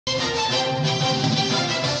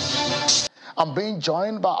I'm being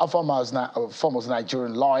joined by a foremost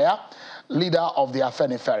Nigerian lawyer, leader of the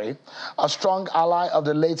Afenifere, a strong ally of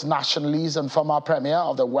the late nationalist and former premier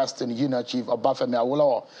of the Western Union, Chief Obafemi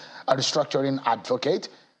Awolowo, a restructuring advocate,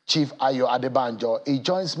 Chief Ayo Adebanjo. He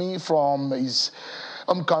joins me from his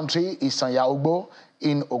home country, Isanya Ugbo,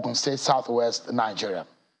 in Ogun State, southwest Nigeria.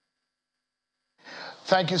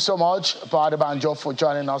 Thank you so much, Pa Adebanjo, for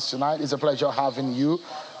joining us tonight. It's a pleasure having you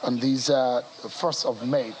on this 1st of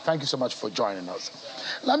May. Thank you so much for joining us.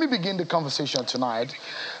 Let me begin the conversation tonight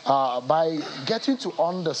by getting to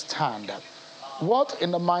understand what in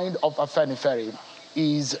the mind of Afenifere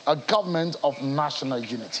is a government of national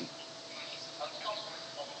unity.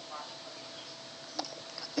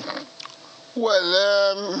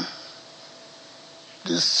 Well,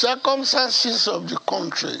 the circumstances of the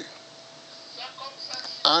country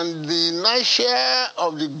and the inertia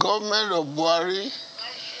of the government of Buhari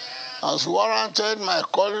has warranted my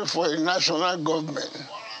calling for a national government.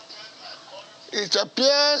 It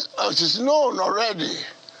appears, as is known already,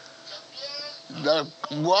 that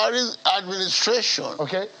Buhari's administration...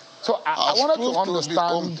 Okay, so I wanted to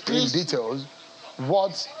understand in details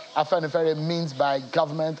what Afenifere means by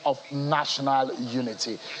government of national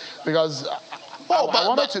unity, because I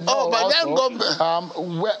wanted to know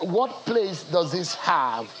what place does this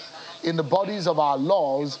have in the bodies of our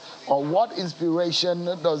laws, or what inspiration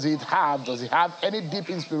does it have? Does it have any deep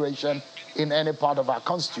inspiration in any part of our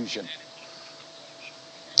constitution?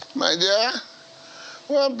 My dear,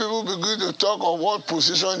 when people begin to talk of what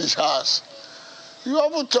position it has, you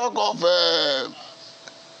often talk of a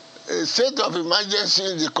state of emergency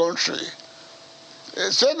in the country.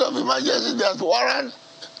 A state of emergency that warrants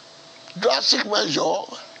drastic measure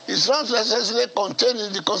is not necessarily contained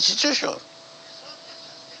in the Constitution.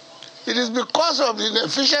 It is because of the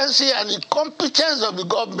inefficiency and incompetence of the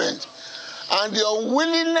government and the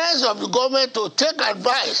unwillingness of the government to take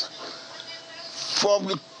advice from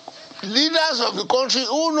the leaders of the country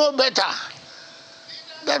who know better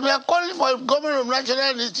that we are calling for a government of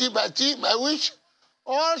national unity by which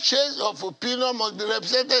all shades of opinion must be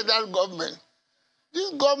represented in that government. This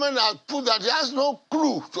government has put that it has no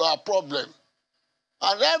clue to our problem.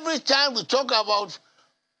 And every time we talk about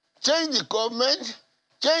change the government,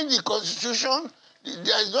 change the constitution,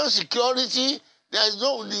 there is no security, there is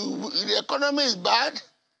no, the economy is bad,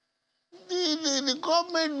 the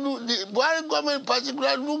government, the Buhari government in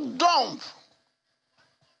particular, look dumb.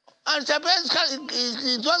 And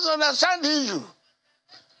it doesn't understand the issue.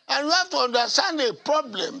 And we have to understand a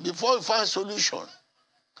problem before we find a solution.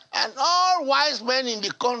 And all wise men in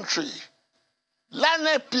the country,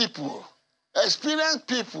 learned people, experienced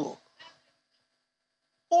people,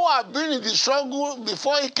 who have been in the struggle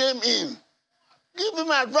before he came in, give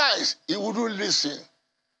him advice, he wouldn't listen.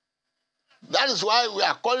 That is why we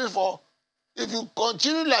are calling for, if you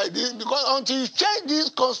continue like this, because until you change this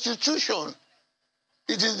constitution,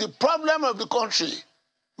 it is the problem of the country.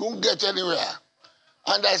 You won't get anywhere.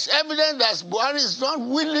 And there's evidence that Buhari is not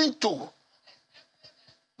willing to.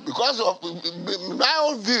 Because of my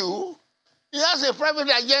own view, he has a private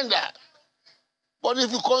agenda. But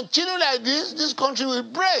if you continue like this country will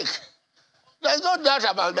break. There's no doubt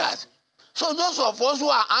about that. So those of us who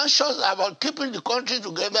are anxious about keeping the country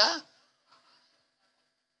together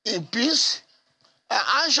in peace,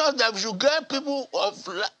 are anxious that we should get people of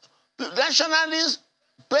nationalists,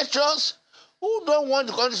 patriots, who don't want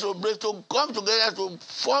the country to break, to come together to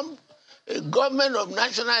form a government of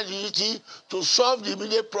national unity to solve the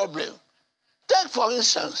immediate problem. Take, for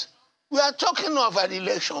instance, we are talking of an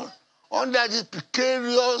election under this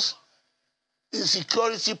precarious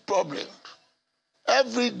insecurity problem.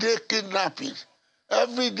 Everyday kidnapping,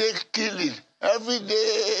 everyday killing,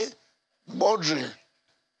 everyday murdering.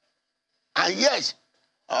 And yet,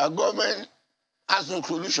 our government has no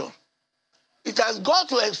solution. It has got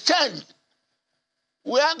to extend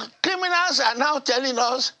where criminals are now telling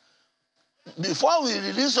us, before we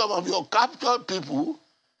release some of your captured people,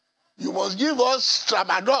 you must give us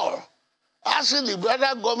tramadol, asking the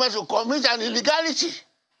brother government to commit an illegality.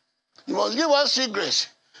 You must give us cigarettes.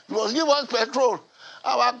 You must give us petrol.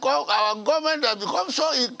 Our government has become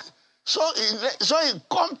so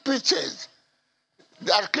incompetent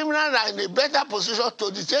that criminals are in a better position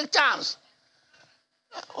to detect terms.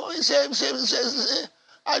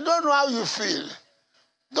 I don't know how you feel.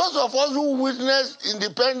 Those of us who witnessed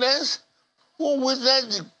independence, who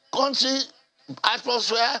witnessed the country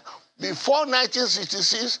atmosphere before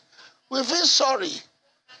 1966, we feel sorry.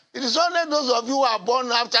 It is only those of you who are born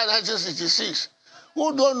after 1966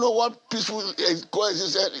 who don't know what peaceful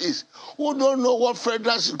coexistence is, who don't know what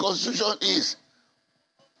federal constitution is.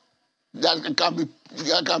 that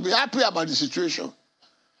can be happy about the situation.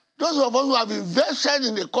 Those of us who have invested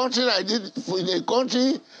in a country like this, in a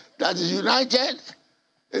country that is united,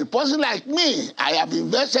 a person like me, I have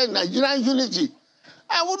invested in Nigerian unity.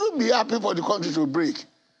 I wouldn't be happy for the country to break.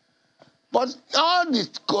 But all the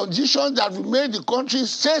conditions that will make the country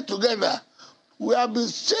stay together, we have been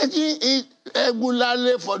setting it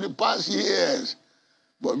regularly for the past years.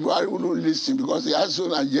 But Buhari wouldn't listen because he has his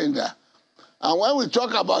own agenda. And when we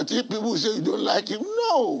talk about it, people say you don't like him.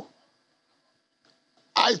 No.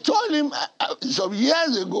 I told him some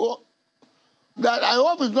years ago that I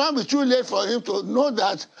hope it's not be too late for him to know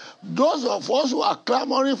that those of us who are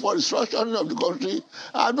clamoring for the restructuring of the country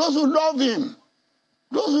are those who love him,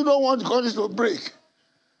 those who don't want the country to break.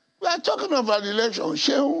 We are talking about election.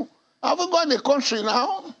 Shehu, have we got the country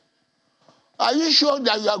now? Are you sure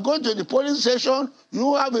that you are going to the polling station,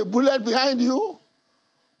 you have a bullet behind you?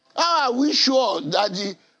 How are we sure that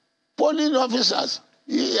the polling officers,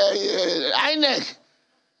 INEC,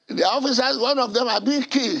 the officers, one of them are being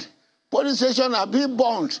killed, polling stations are being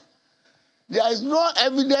burned? There is no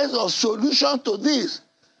evidence or solution to this.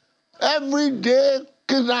 Every day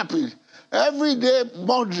kidnapping, every day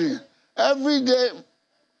murdering, every day,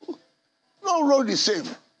 no road is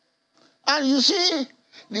safe. And you see,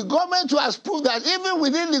 the government has proved that even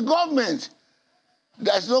within the government,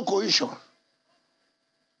 there's no cohesion.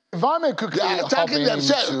 If I may quickly hop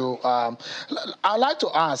into, I'd like to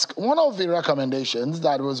ask, one of the recommendations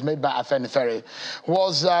that was made by Afenifere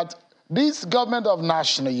was that this government of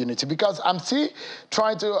national unity, because I'm still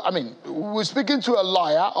trying to, we're speaking to a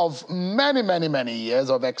lawyer of many, many, many years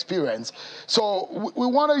of experience. So we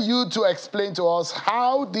wanted you to explain to us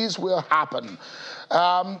how this will happen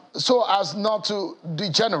so as not to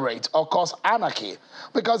degenerate or cause anarchy.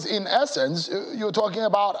 Because in essence, you're talking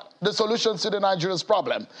about the solutions to the Nigeria's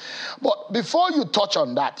problem. But before you touch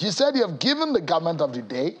on that, you said you have given the government of the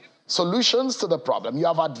day solutions to the problem. You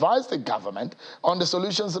have advised the government on the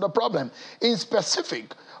solutions to the problem. In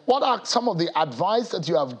specific, what are some of the advice that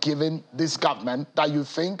you have given this government that you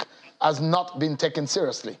think has not been taken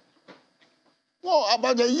seriously? Well,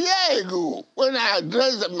 about a year ago, when I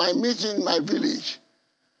addressed my meeting in my village,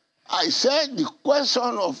 I said the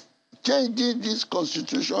question of changing this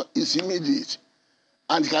constitution is immediate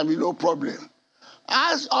and can be no problem.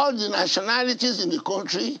 Ask all the nationalities in the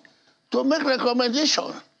country to make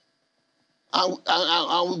recommendations. And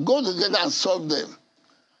we go together and solve them.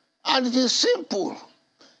 And it is simple.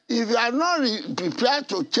 If you are not prepared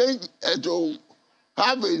to change, to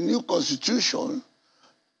have a new constitution,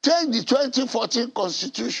 take the 2014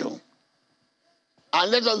 constitution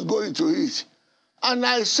and let us go into it. And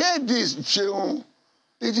I said this, Shehu,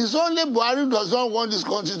 it is only Buhari who does not want this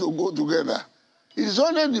country to go together. It is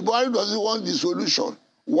only the Buhari who doesn't want the solution.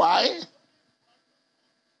 Why?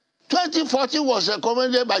 2014 was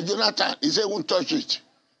recommended by Jonathan. He said, won't touch it.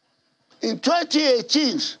 In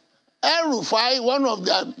 2018, El-Rufai, one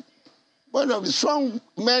of the strong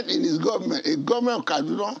men in his government, a government of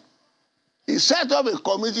Kaduna, he set up a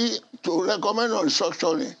committee to recommend on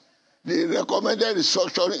restructuring. They recommended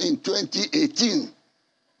restructuring in 2018.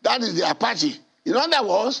 That is their party. In other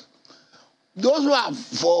words, those who are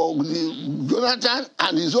for Jonathan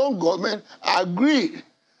and his own government agreed,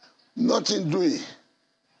 nothing doing.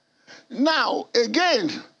 Now, again,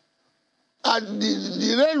 at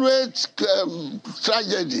the railway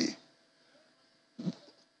tragedy,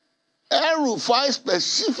 El-Rufai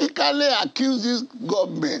specifically accused this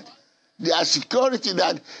government, their security,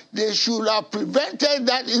 that they should have prevented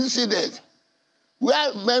that incident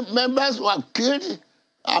where members were killed,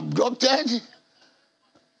 abducted,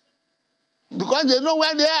 because they know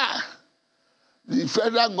where they are. The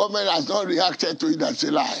federal government has not reacted to it. That's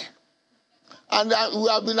a lie. And we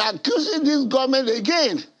have been accusing this government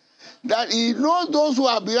again that he knows those who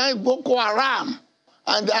are behind Boko Haram,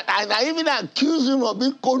 and I even accuse him of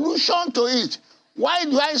being collusion to it. Why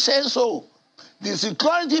do I say so? The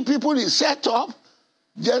security people he set up,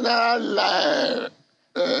 General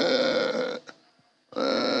the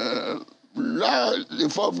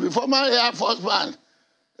former Air Force man,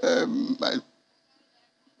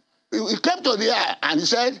 he came to the air and he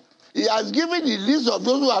said, he has given the list of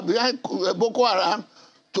those who are behind Boko Haram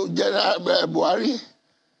to General Buhari.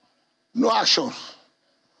 No action.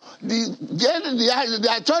 The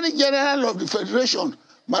Attorney General of the Federation,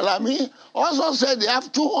 Malami, also said they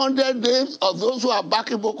have 200 names of those who are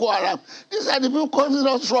backing Boko Haram. These are the people causing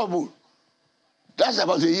us trouble. That's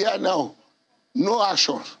about a year now. No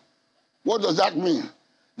action. What does that mean?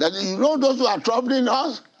 That you know those who are troubling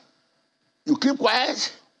us, you keep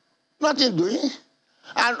quiet, nothing doing.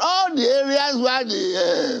 And all the areas where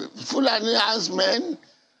the Fulani herdsmen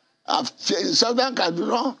in southern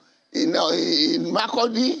Kaduna, in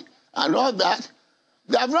Makurdi, and all that.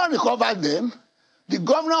 They have not recovered them. The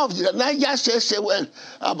governor of the Niger State said, well,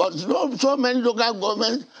 about so many local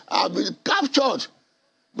governments have been captured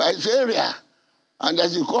by this area, and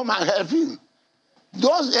that you come and help him.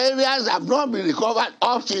 Those areas have not been recovered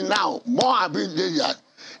up till now. More have been dangerous.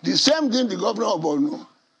 The same thing the governor of Borno.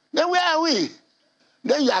 Then where are we?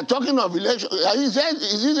 Then you are talking of election. He said,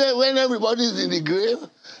 is it when everybody is in the grave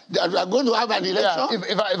that we are going to have an election?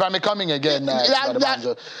 Yeah, if I'm coming again,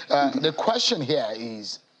 the question here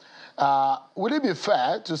is, would it be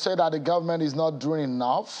fair to say that the government is not doing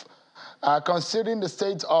enough, considering the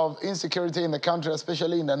state of insecurity in the country,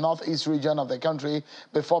 especially in the northeast region of the country,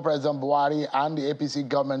 before President Buhari and the APC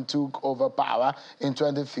government took over power in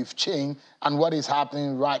 2015, and what is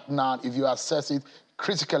happening right now if you assess it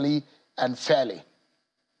critically and fairly?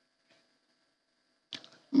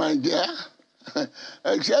 My dear,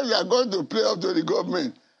 except you are going to play up to the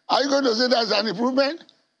government, are you going to say that's an improvement?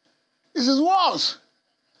 This is worse.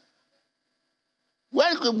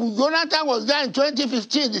 When Jonathan was there in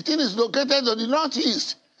 2015, the thing is located on the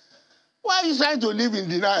northeast. Why are you trying to live in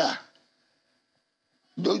denial?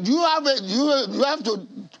 Do you have to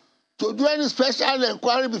do any special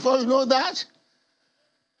inquiry before you know that?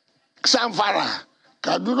 Zamfara,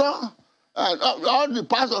 Kaduna, and all the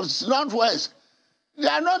parts of northwest, they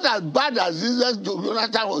are not as bad as this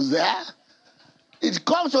Jonathan was there. It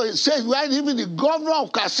comes to a stage where even the governor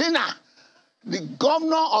of Katsina, the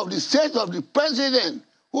governor of the state of the president,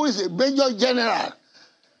 who is a major general,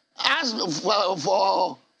 asked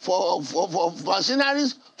for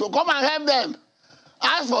mercenaries to come and help them.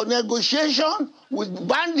 Asked for negotiation with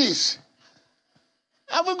bandits.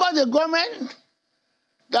 Have we got a government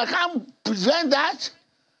that can prevent that?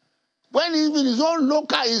 When even his own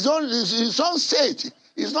local, his own state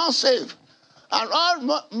is not safe.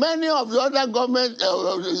 And many of the other government,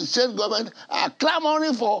 state government are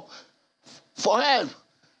clamoring for help.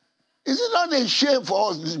 Is it not a shame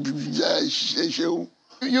for us?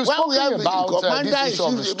 You're talking about this issue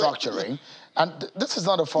of restructuring, and this is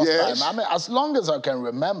not the first time. I mean, as long as I can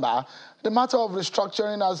remember, the matter of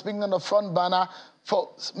restructuring has been on the front burner for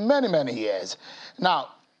many, many years. Now,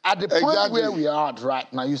 at the point where we are at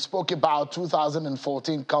right now, you spoke about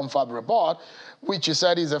 2014 Confab report, which you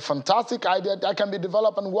said is a fantastic idea that can be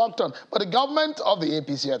developed and worked on. But the government of the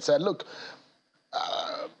APC had said, look,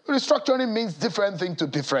 restructuring means different things to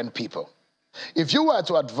different people. If you were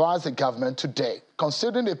to advise the government today,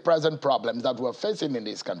 considering the present problems that we're facing in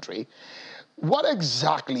this country, what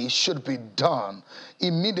exactly should be done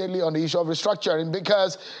immediately on the issue of restructuring?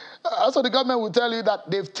 Because also the government will tell you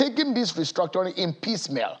that they've taken this restructuring in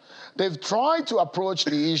piecemeal. They've tried to approach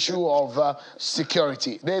the issue of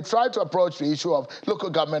security. They tried to approach the issue of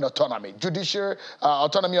local government autonomy,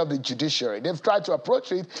 autonomy of the judiciary. They've tried to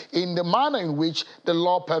approach it in the manner in which the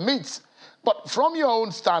law permits. But from your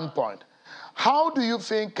own standpoint, how do you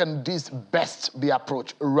think can this best be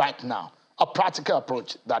approached right now? A practical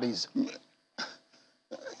approach, that is.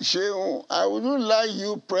 Shehu, I wouldn't like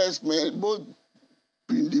you press me both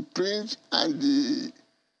in the print and the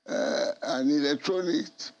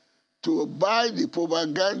electronics to buy the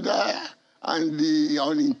propaganda and the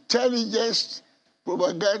unintelligent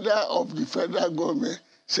propaganda of the federal government,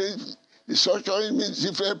 saying the structuring means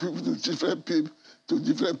different people to different people to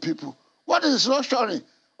different people. What is structuring?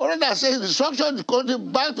 Other than saying the structure of the country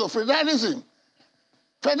back to federalism.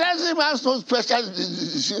 Federalism has no special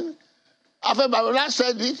decision. Afenifere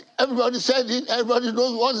said it, everybody said it, everybody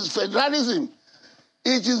knows what is federalism.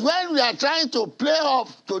 It is when we are trying to play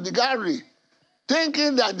off to the gallery,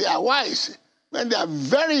 thinking that they are wise, when they are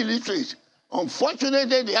very illiterate.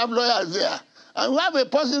 Unfortunately, they have lawyers there. And we have a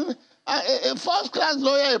person, a first-class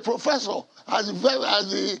lawyer, a professor, as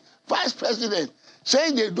the vice president,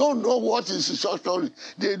 saying they don't know what is structuring.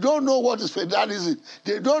 They don't know what is federalism.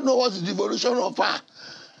 They don't know what is devolution of power.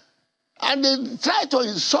 And they try to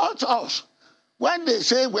insult us when they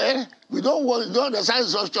say, well, we don't understand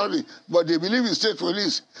structuring, but they believe in state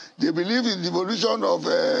police. They believe in devolution of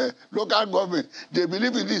local government. They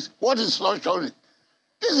believe in this. What is structuring?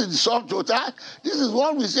 This is the sum total. This is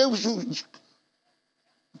what we say we should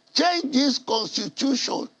change this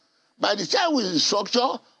constitution. By the time we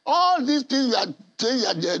structure, all these things we are saying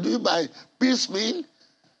that they are doing by piecemeal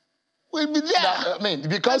will be there. Now, I mean,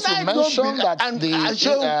 because you mentioned that the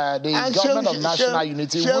government of national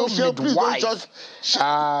unity will midwife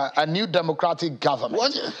a new democratic government.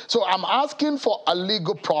 What? So I'm asking for a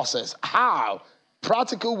legal process. How?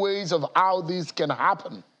 Practical ways of how this can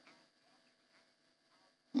happen.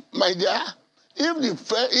 My dear, if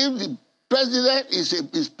the president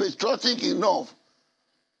is patriotic enough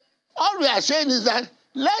All we are saying is that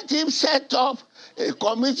let him set up a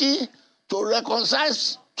committee to reconcile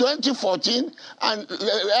 2014 and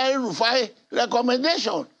El-Rufai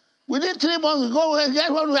recommendation. Within 3 months, we go and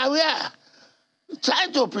get what we are.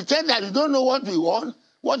 Trying to pretend that we don't know what we want,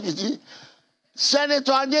 what we did.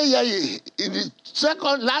 Senator Adeyeye, in the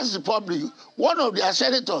second last republic, one of their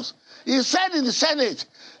senators, he said in the Senate,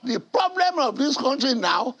 the problem of this country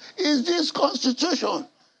now is this constitution.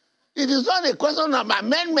 It is not a question of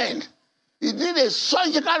amendment. He did a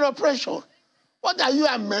surgical operation. What are you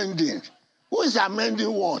amending? Who is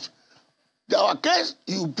amending what? Our case,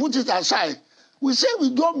 you put it aside. We say we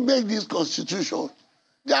don't make this constitution.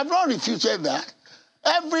 They have not refuted that.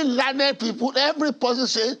 Every learned people, every person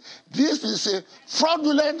says this is a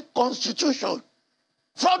fraudulent constitution.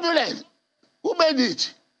 Fraudulent. Who made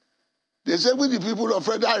it? They say we the people of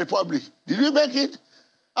Federal Republic. Did we make it?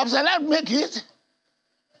 Absalom make it?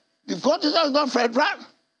 The constitution is not federal.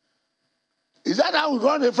 Is that how we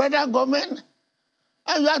run the federal government?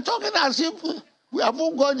 And you are talking as if we have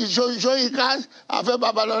got the Shoyikas, Afe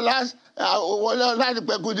Babalolas,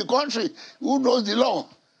 the country who knows the law.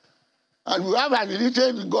 And we have an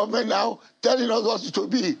illiterate government now telling us what it to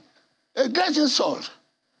be. A great insult.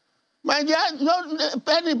 My dear,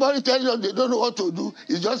 anybody telling us they don't know what to do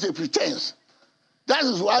is just a pretense. That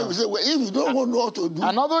is why we say, well, if you don't know what to do...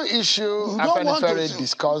 Another issue Afenifere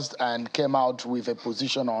discussed and came out with a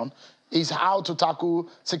position on is how to tackle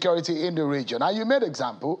security in the region. And you made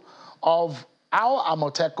example of how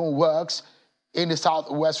Amotekun works in the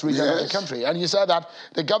southwest region of the country. And you said that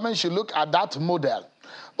the government should look at that model.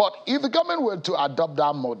 But if the government were to adopt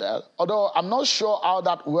that model, although I'm not sure how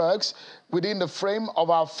that works within the frame of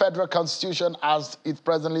our federal constitution as it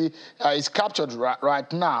presently is captured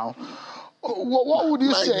right now, what would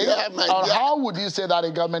you say, or how would you say that the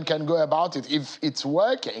government can go about it if it's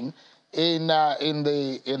working in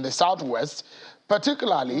the southwest,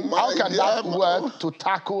 particularly how can that work to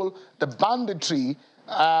tackle the banditry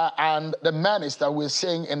and the menace that we're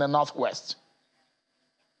seeing in the northwest?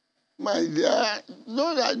 My dear,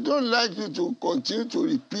 I don't like you to continue to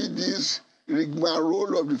repeat this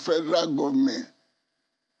rigmarole of the federal government.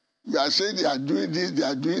 You are saying they are doing this, they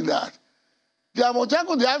are doing that. The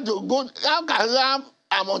Amotekun, they have to go. How can you have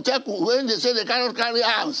Amotekun when they say they cannot carry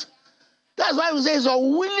arms? That's why we say it's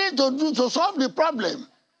unwilling to solve the problem.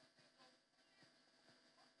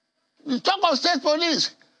 You talk of state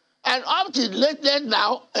police, and up to late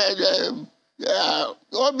now,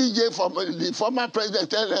 OBJ, the former president,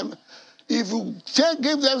 tell them, if you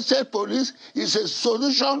give them state police, it's a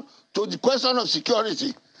solution to the question of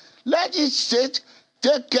security. Let each state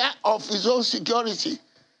take care of its own security.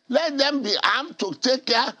 Let them be armed to take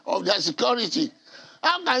care of their security.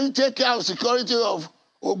 How can you take care of security of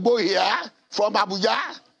Ogbo here from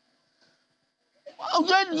Abuja?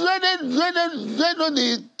 They know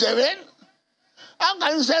the terrain. How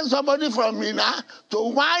can you send somebody from Mina to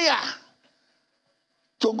Waya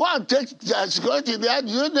to go and take their security there? Do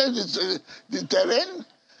you know the terrain?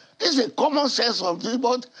 This is a common sense of things,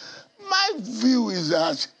 but my view is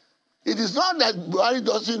that it is not that Buhari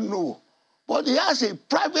doesn't know, but he has a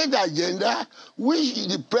private agenda which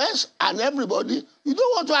the press and everybody, you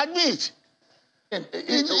don't want to admit. That's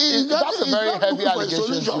a very heavy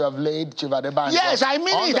allegation you have laid, Chief Adebanjo. Yes, I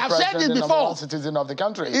mean it. I've said it before. One citizen of the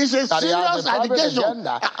country. It's a serious allegation.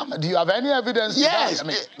 Do you have any evidence? Yes. To that? I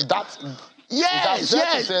mean, that's yes.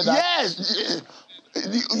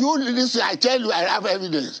 You listen. I tell you, I have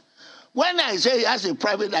evidence. When I say he has a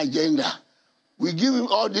private agenda, we give him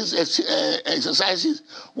all these exercises.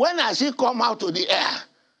 When I see come out to the air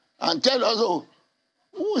and tell us, oh,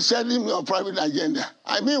 who is sending me a private agenda?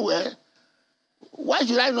 I mean, well, why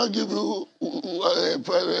should I not give you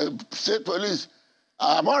state police?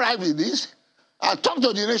 I'm all right with this. I'll talk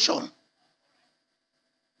to the nation.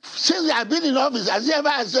 Since I have been in office, has he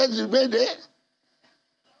ever said remain there?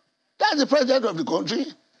 That's the president of the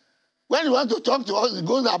country. When he wants to talk to us, he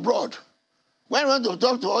goes abroad. When he wants to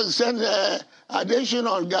talk to us, he sends addition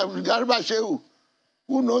on Garba Shehu,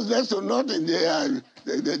 who knows next to nothing. They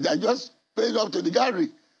are just paid up to the gallery.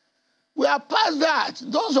 We are past that.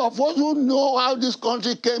 Those of us who know how this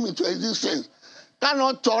country came into existence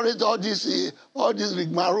cannot tolerate all this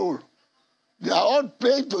rigmarole. They are all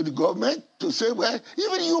paid to the government to say, well,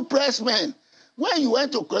 even you pressmen, when you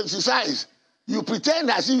went to criticize, you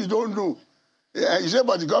pretend as if you don't know. You say,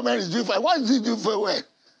 but the government is doing fine. What is it doing for well?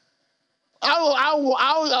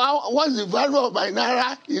 What's the value of my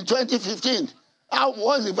Naira in 2015?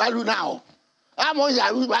 What's the value now? How much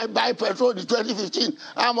I will buy petrol in 2015?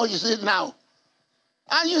 How much is it now?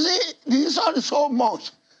 And you see, the insult is so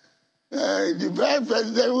much. The vice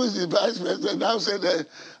president, who is the vice president, now said that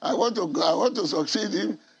I want to succeed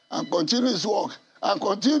him and continue his work and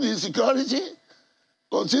continue the insecurity,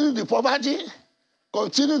 continue the poverty,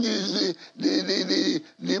 continue the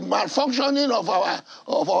malfunctioning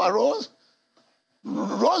of our roads.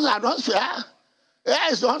 Roads are not fair.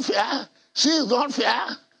 Air is not fair. Sea is not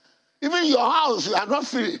fair. Even your house, you are not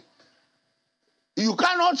free. You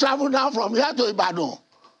cannot travel now from here to Ibadan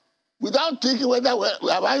without thinking whether we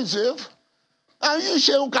are safe. And you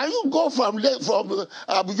say, can you go from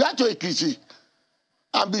Abuja to Ekiti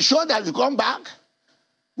and be sure that you come back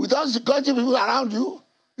without security people around you?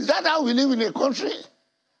 Is that how we live in a country?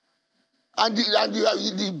 And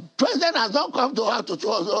the president has not come to us to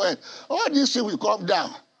tell us, all these things will come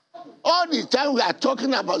down. All the time we are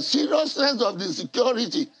talking about seriousness of the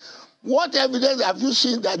security. What evidence have you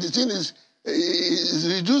seen that the thing is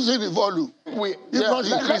reducing the volume?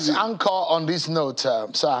 Let's anchor on this note,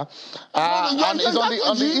 sir. And it's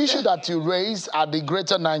on the issue that you raised at the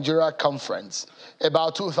Greater Nigeria Conference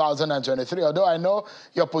about 2023. Although I know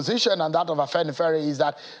your position and that of Afenifere is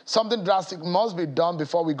that something drastic must be done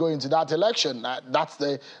before we go into that election. That's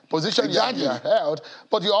the position you have held.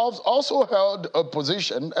 But you also held a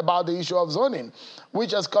position about the issue of zoning,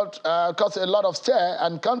 which has caused a lot of stir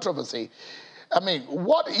and controversy. I mean,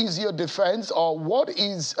 what is your defense, or what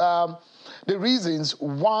is the reasons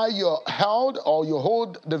why you held or you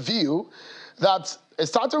hold the view that a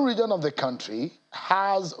certain region of the country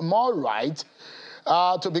has more right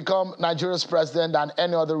to become Nigeria's president than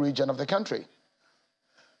any other region of the country?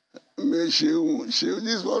 This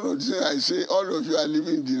is one of the things I say, all of you are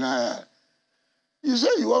living in denial. You say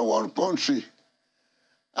you want one country.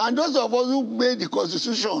 And those of us who made the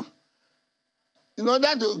Constitution, in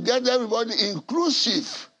order to get everybody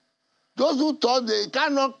inclusive, those who thought they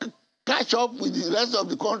cannot catch up with the rest of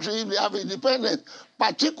the country if they have independence,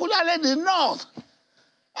 particularly the North.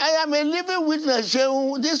 I am a living witness.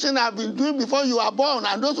 This thing I've been doing before you were born,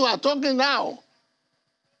 and those who are talking now.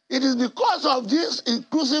 It is because of this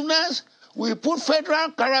inclusiveness we put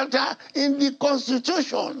federal character in the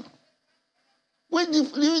Constitution, which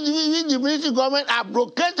the military government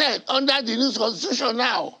abrogated under the new Constitution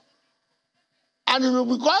now. And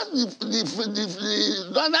because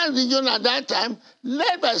the northern region at that time,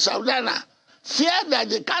 led by Saudana, feared that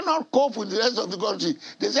they cannot cope with the rest of the country.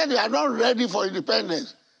 They said they are not ready for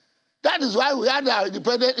independence. That is why we had our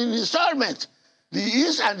independence in installment. The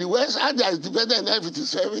East and the West had their independence in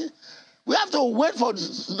 1957. We have to wait for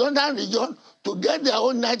the northern region to get their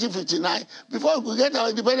own 1959 before we could get our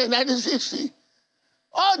independence in 1960.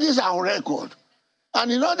 All these are on record.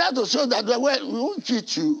 And in order to show that we won't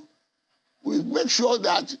cheat you, we make sure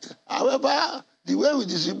that, however, the way we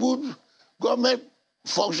distribute government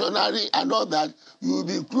functionary and all that, you will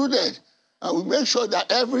be included. And we make sure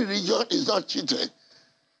that every region is not cheated.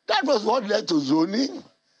 That was what led to zoning.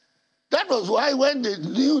 That was why when they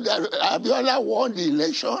knew that Abiola won the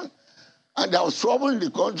election and there was trouble in the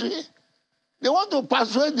country, they want to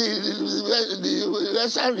persuade the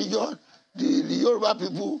western region, the Yoruba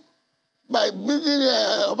people, by bringing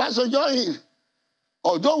Obasanjo in.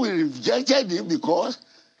 Although we rejected him because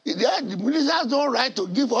the ministers have no right to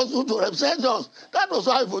give us who to represent us. That was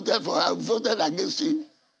why I voted for him. I voted against him.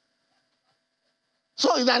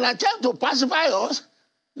 So in an attempt to pacify us,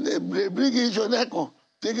 they bring in Joneko,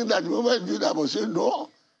 thinking that the moment you that was saying, no,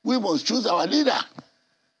 we must choose our leader.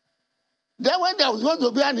 Then when there was going to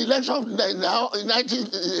be an election now in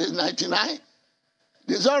 1999,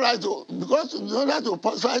 they said, all right, because in order to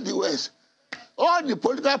pacify the West, all the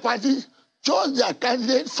political parties chose their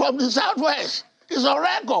candidate from the Southwest. It's on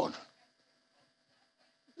record.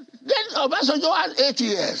 Then Obasanjo had 8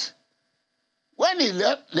 years. When he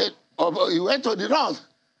left, he went to the North.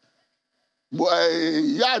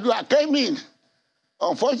 Yadua came in.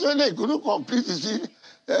 Unfortunately, he couldn't complete his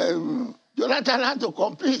thing. Jonathan had to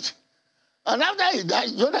complete. And after he died,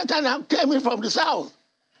 Jonathan came in from the South.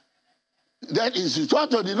 Then he returned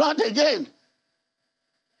to the North again.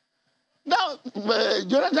 Now,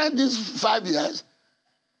 Jonathan did 5 years.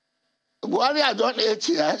 Buhari had done 8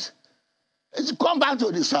 years. He's come back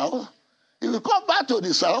to the South. If you come back to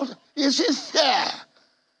the South, is it fair?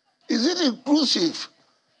 Is it inclusive?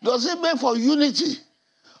 Does it make for unity?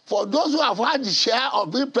 For those who have had the share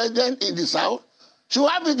of being president in the South, should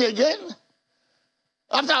have it again?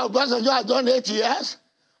 After Obasanjo has done 8 years,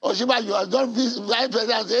 Oshiba, you have done vice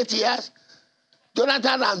president 8 years,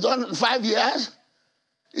 Jonathan has done 5 years.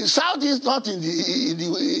 The South is not in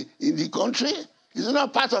the country. It's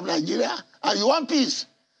not part of Nigeria. And you want peace.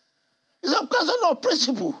 It's a question of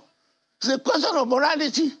principle. It's a question of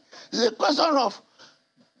morality. It's a question of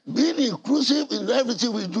being inclusive in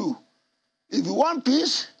everything we do. If you want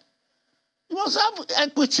peace, you must have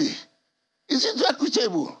equity. Is it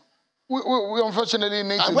equitable? We unfortunately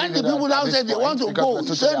need to when the people now say they want to go,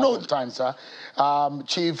 say no. Time, sir.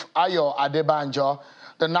 Chief Ayo Adebanjo,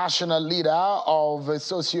 the national leader of a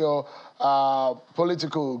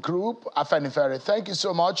socio-political group, Afenifere, thank you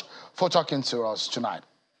so much for talking to us tonight.